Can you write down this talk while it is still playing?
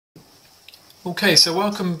Okay, so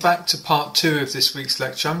welcome back to part 2 of this week's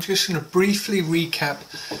lecture. I'm just going to briefly recap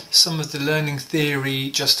some of the learning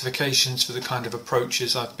theory justifications for the kind of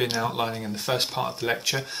approaches I've been outlining in the first part of the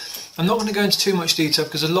lecture. I'm not going to go into too much detail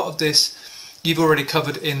because a lot of this you've already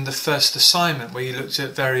covered in the first assignment where you looked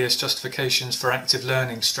at various justifications for active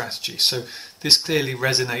learning strategies. So this clearly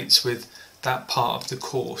resonates with that part of the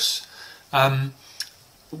course.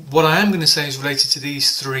 What I am going to say is related to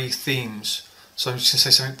these three themes. So I'm just going to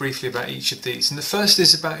say something briefly about each of these. And the first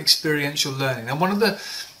is about experiential learning. Now, one of the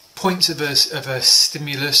points of a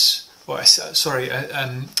stimulus, or a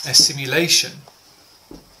simulation,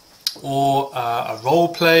 or a role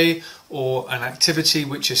play, or an activity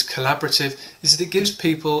which is collaborative, is that it gives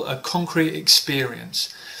people a concrete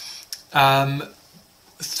experience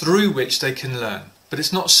through which they can learn. But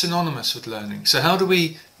it's not synonymous with learning. So how do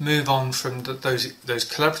we move on from those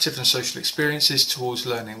collaborative and social experiences towards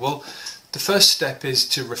learning? Well, the first step is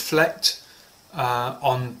to reflect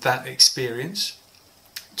on that experience,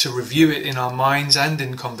 to review it in our minds and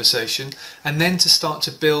in conversation, and then to start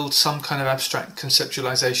to build some kind of abstract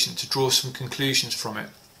conceptualization, to draw some conclusions from it.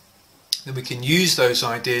 Then we can use those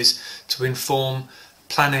ideas to inform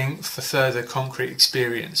planning for further concrete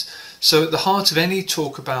experience. So at the heart of any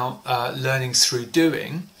talk about learning through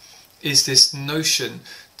doing is this notion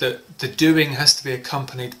that the doing has to be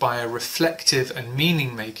accompanied by a reflective and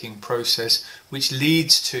meaning-making process which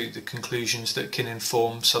leads to the conclusions that can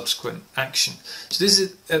inform subsequent action. So this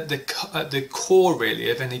is at the core really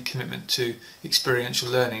of any commitment to experiential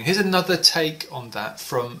learning. Here's another take on that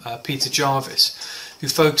from Peter Jarvis, who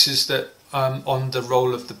focuses on the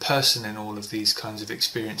role of the person in all of these kinds of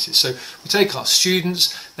experiences. So we take our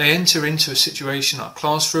students, they enter into a situation, our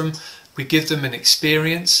classroom, we give them an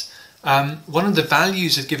experience. One of the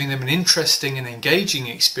values of giving them an interesting and engaging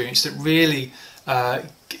experience that really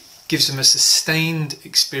gives them a sustained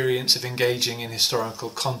experience of engaging in historical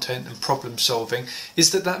content and problem solving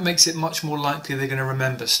is that makes it much more likely they're going to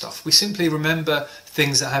remember stuff. We simply remember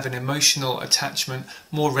things that have an emotional attachment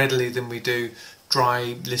more readily than we do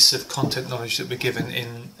dry lists of content knowledge that we're given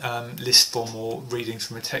in list form or reading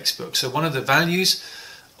from a textbook. So one of the values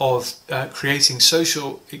of creating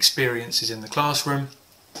social experiences in the classroom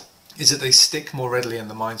is that they stick more readily in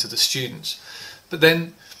the minds of the students. But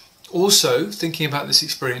then also thinking about this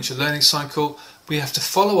experiential learning cycle, we have to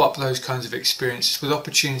follow up those kinds of experiences with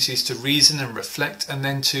opportunities to reason and reflect, and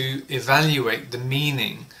then to evaluate the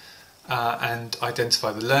meaning and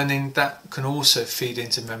identify the learning. That can also feed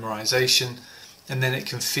into memorization, and then it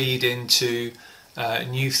can feed into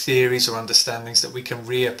new theories or understandings that we can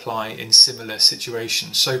reapply in similar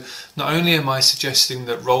situations. So not only am I suggesting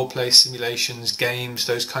that role play, simulations, games,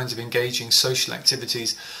 those kinds of engaging social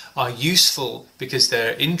activities are useful because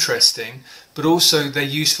they're interesting, but also they're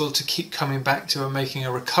useful to keep coming back to and making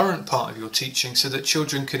a recurrent part of your teaching so that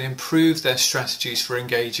children can improve their strategies for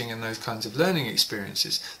engaging in those kinds of learning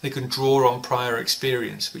experiences. They can draw on prior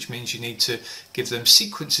experience, which means you need to give them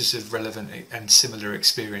sequences of relevant and similar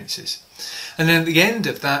experiences. And then at the end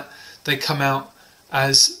of that, they come out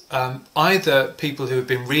as either people who have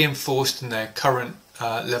been reinforced in their current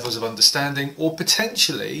levels of understanding, or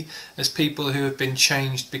potentially as people who have been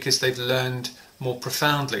changed because they've learned more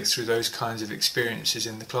profoundly through those kinds of experiences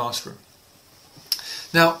in the classroom.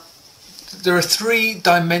 Now, there are three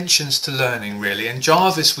dimensions to learning really, and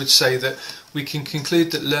Jarvis would say that we can conclude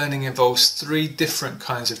that learning involves three different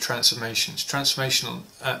kinds of transformations. Transformational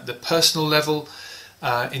at the personal level,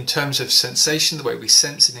 in terms of sensation, the way we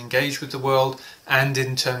sense and engage with the world, and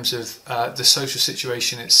in terms of the social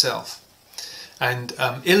situation itself. And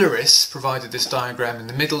Illyris provided this diagram in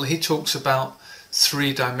the middle. He talks about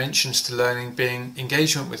three dimensions to learning being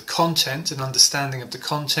engagement with content and understanding of the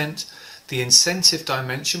content, the incentive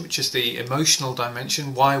dimension, which is the emotional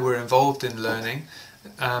dimension, why we're involved in learning,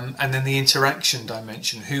 and then the interaction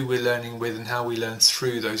dimension, who we're learning with and how we learn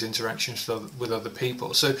through those interactions with other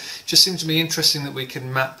people. So it just seems to me interesting that we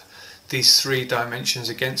can map these three dimensions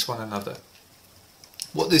against one another.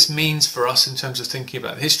 What this means for us in terms of thinking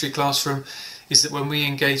about the history classroom is that when we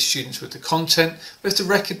engage students with the content, we have to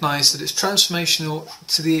recognise that it's transformational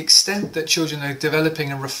to the extent that children are developing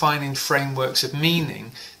and refining frameworks of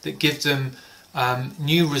meaning that give them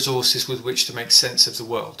new resources with which to make sense of the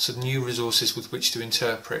world, so new resources with which to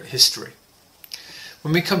interpret history.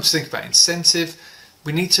 When we come to think about incentive,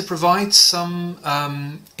 we need to provide some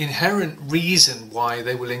inherent reason why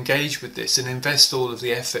they will engage with this and invest all of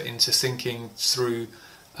the effort into thinking through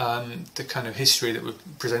the kind of history that we're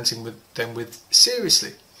presenting them with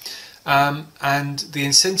seriously. And the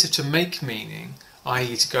incentive to make meaning,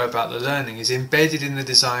 i.e. to go about the learning, is embedded in the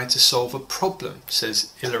desire to solve a problem,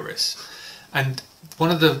 says Illyris. And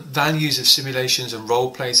one of the values of simulations and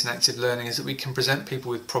role plays and active learning is that we can present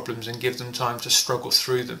people with problems and give them time to struggle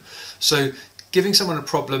through them. So giving someone a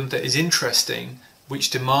problem that is interesting, which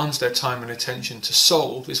demands their time and attention to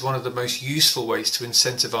solve, is one of the most useful ways to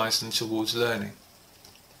incentivize them towards learning.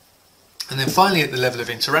 And then finally, at the level of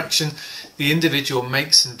interaction, the individual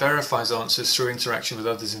makes and verifies answers through interaction with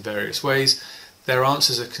others in various ways. Their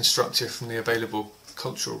answers are constructed from the available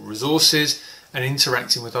cultural resources, and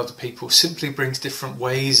interacting with other people simply brings different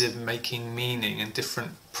ways of making meaning and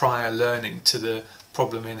different prior learning to the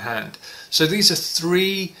problem in hand. So these are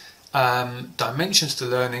three dimensions to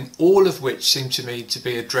learning, all of which seem to me to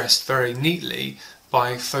be addressed very neatly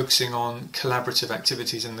by focusing on collaborative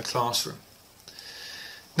activities in the classroom.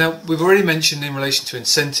 Now, we've already mentioned in relation to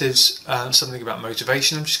incentives something about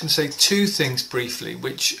motivation. I'm just going to say two things briefly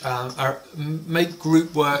which make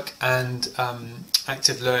group work and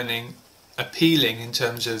active learning appealing in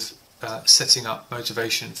terms of setting up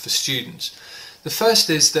motivation for students. The first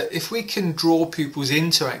is that if we can draw pupils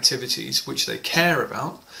into activities which they care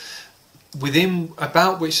about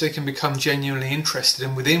which they can become genuinely interested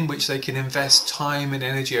and within which they can invest time and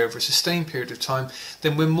energy over a sustained period of time,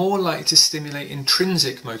 then we're more likely to stimulate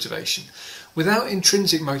intrinsic motivation. Without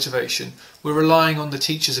intrinsic motivation, we're relying on the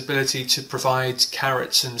teacher's ability to provide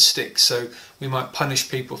carrots and sticks. So we might punish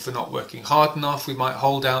people for not working hard enough, we might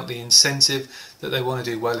hold out the incentive that they want to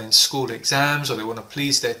do well in school exams, or they want to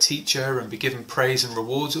please their teacher and be given praise and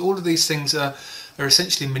rewards. All of these things are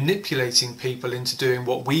essentially manipulating people into doing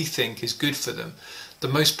what we think is good for them. The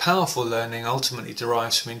most powerful learning ultimately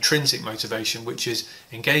derives from intrinsic motivation, which is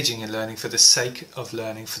engaging in learning for the sake of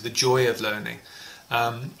learning, for the joy of learning.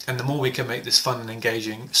 And the more we can make this fun and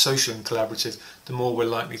engaging, social and collaborative, the more we're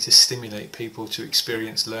likely to stimulate people to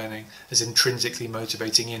experience learning as intrinsically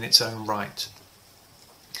motivating in its own right.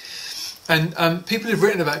 And people who've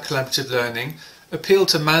written about collaborative learning appeal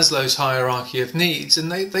to Maslow's hierarchy of needs,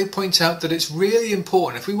 and they point out that it's really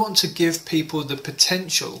important, if we want to give people the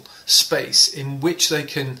potential space in which they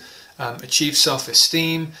can achieve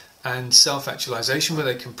self-esteem and self-actualization, where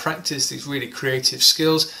they can practice these really creative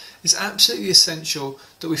skills, it's absolutely essential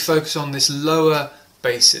that we focus on this lower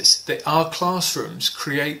basis, that our classrooms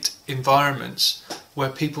create environments where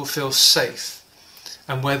people feel safe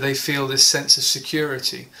and where they feel this sense of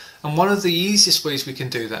security. And one of the easiest ways we can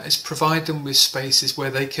do that is provide them with spaces where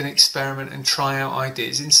they can experiment and try out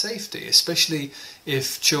ideas in safety, especially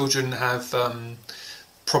if children have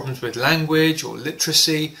problems with language or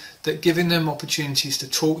literacy, that giving them opportunities to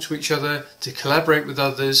talk to each other, to collaborate with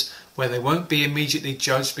others, where they won't be immediately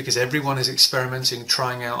judged because everyone is experimenting,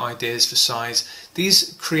 trying out ideas for size.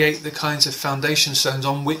 These create the kinds of foundation stones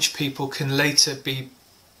on which people can later be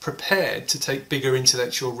prepared to take bigger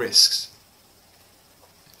intellectual risks.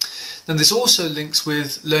 Then this also links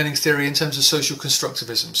with learning theory in terms of social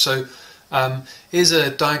constructivism. So here's a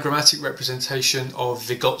diagrammatic representation of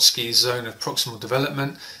Vygotsky's zone of proximal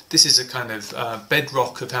development. This is a kind of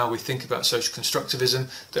bedrock of how we think about social constructivism,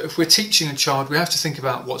 that if we're teaching a child, we have to think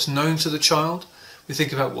about what's known to the child, we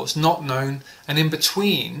think about what's not known, and in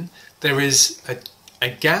between there is a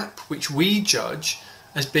gap which we judge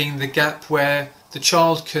as being the gap where the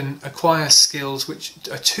child can acquire skills which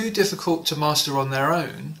are too difficult to master on their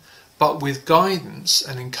own, but with guidance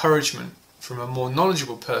and encouragement from a more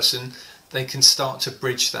knowledgeable person, they can start to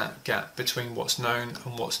bridge that gap between what's known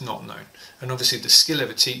and what's not known. And obviously the skill of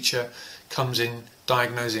a teacher comes in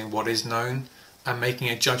diagnosing what is known and making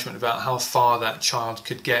a judgment about how far that child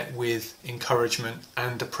could get with encouragement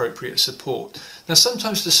and appropriate support. Now,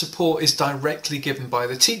 sometimes the support is directly given by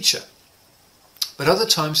the teacher, but other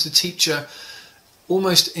times the teacher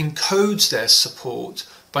almost encodes their support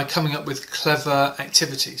by coming up with clever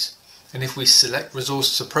activities. And if we select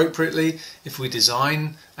resources appropriately, if we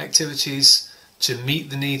design activities to meet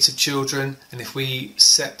the needs of children, and if we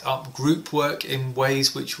set up group work in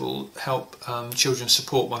ways which will help children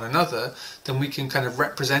support one another, then we can kind of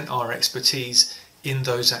represent our expertise in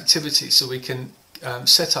those activities. So we can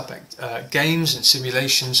set up games and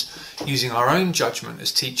simulations using our own judgment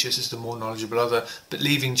as teachers, as the more knowledgeable other, but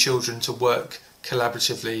leaving children to work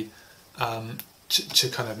collaboratively to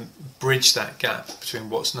kind of bridge that gap between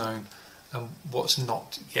what's known and what's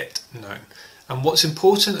not yet known. And what's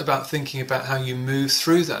important about thinking about how you move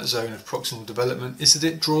through that zone of proximal development is that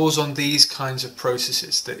it draws on these kinds of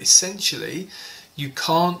processes, that essentially you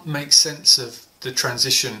can't make sense of the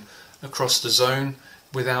transition across the zone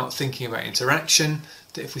without thinking about interaction,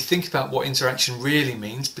 that if we think about what interaction really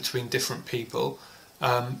means between different people,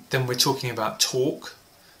 then we're talking about talk,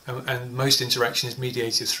 and most interaction is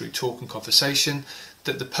mediated through talk and conversation,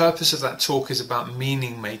 that the purpose of that talk is about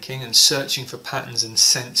meaning making and searching for patterns and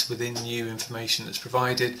sense within new information that's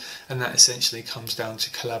provided, and that essentially comes down to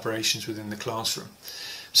collaborations within the classroom.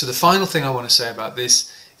 So the final thing I want to say about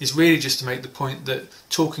this is really just to make the point that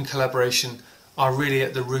talk and collaboration are really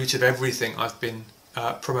at the root of everything I've been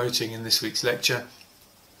promoting in this week's lecture.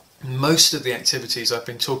 Most of the activities I've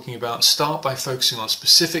been talking about start by focusing on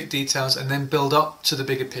specific details and then build up to the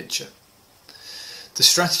bigger picture. The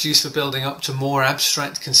strategies for building up to more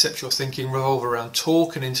abstract conceptual thinking revolve around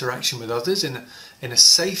talk and interaction with others in a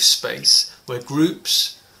safe space where group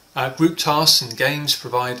tasks and games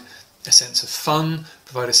provide a sense of fun,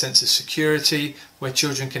 provide a sense of security, where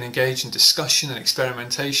children can engage in discussion and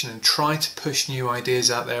experimentation and try to push new ideas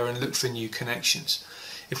out there and look for new connections.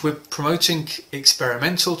 If we're promoting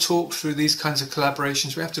experimental talk through these kinds of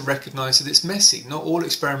collaborations, we have to recognise that it's messy. Not all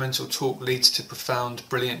experimental talk leads to profound,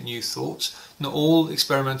 brilliant new thoughts. Not all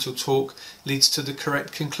experimental talk leads to the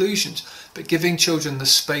correct conclusions. But giving children the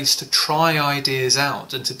space to try ideas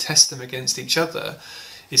out and to test them against each other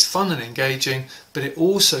is fun and engaging, but it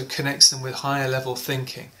also connects them with higher level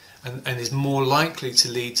thinking and is more likely to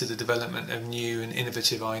lead to the development of new and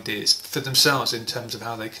innovative ideas for themselves in terms of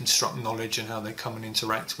how they construct knowledge and how they come and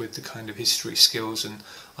interact with the kind of history, skills and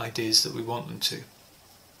ideas that we want them to.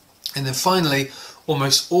 And then finally,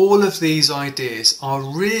 almost all of these ideas are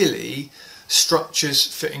really structures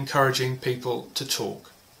for encouraging people to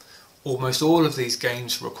talk. Almost all of these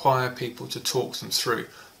games require people to talk them through.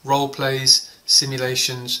 Role plays,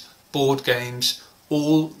 simulations, board games,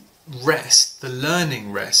 all the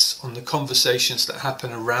learning rests on the conversations that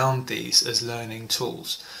happen around these as learning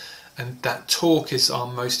tools. And that talk is our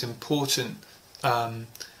most important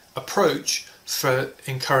approach for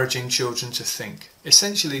encouraging children to think.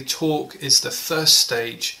 Essentially, talk is the first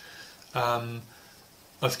stage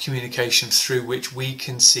of communication through which we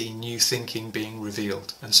can see new thinking being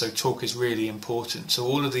revealed, and so talk is really important. So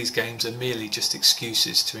all of these games are merely just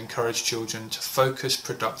excuses to encourage children to focus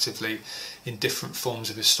productively in different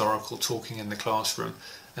forms of historical talking in the classroom.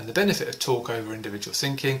 And the benefit of talk over individual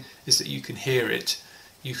thinking is that you can hear it,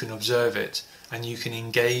 you can observe it, and you can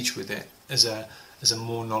engage with it as a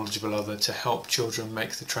more knowledgeable other to help children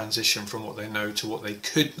make the transition from what they know to what they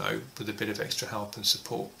could know with a bit of extra help and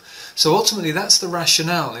support. So ultimately that's the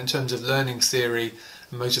rationale in terms of learning theory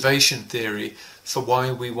and motivation theory for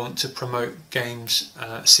why we want to promote games,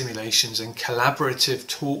 simulations and collaborative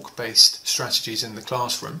talk-based strategies in the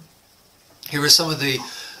classroom. Here are some of the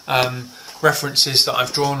references that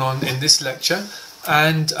I've drawn on in this lecture.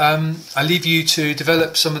 And I leave you to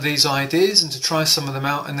develop some of these ideas and to try some of them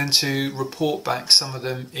out and then to report back some of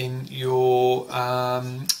them in your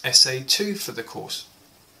essay 2 for the course.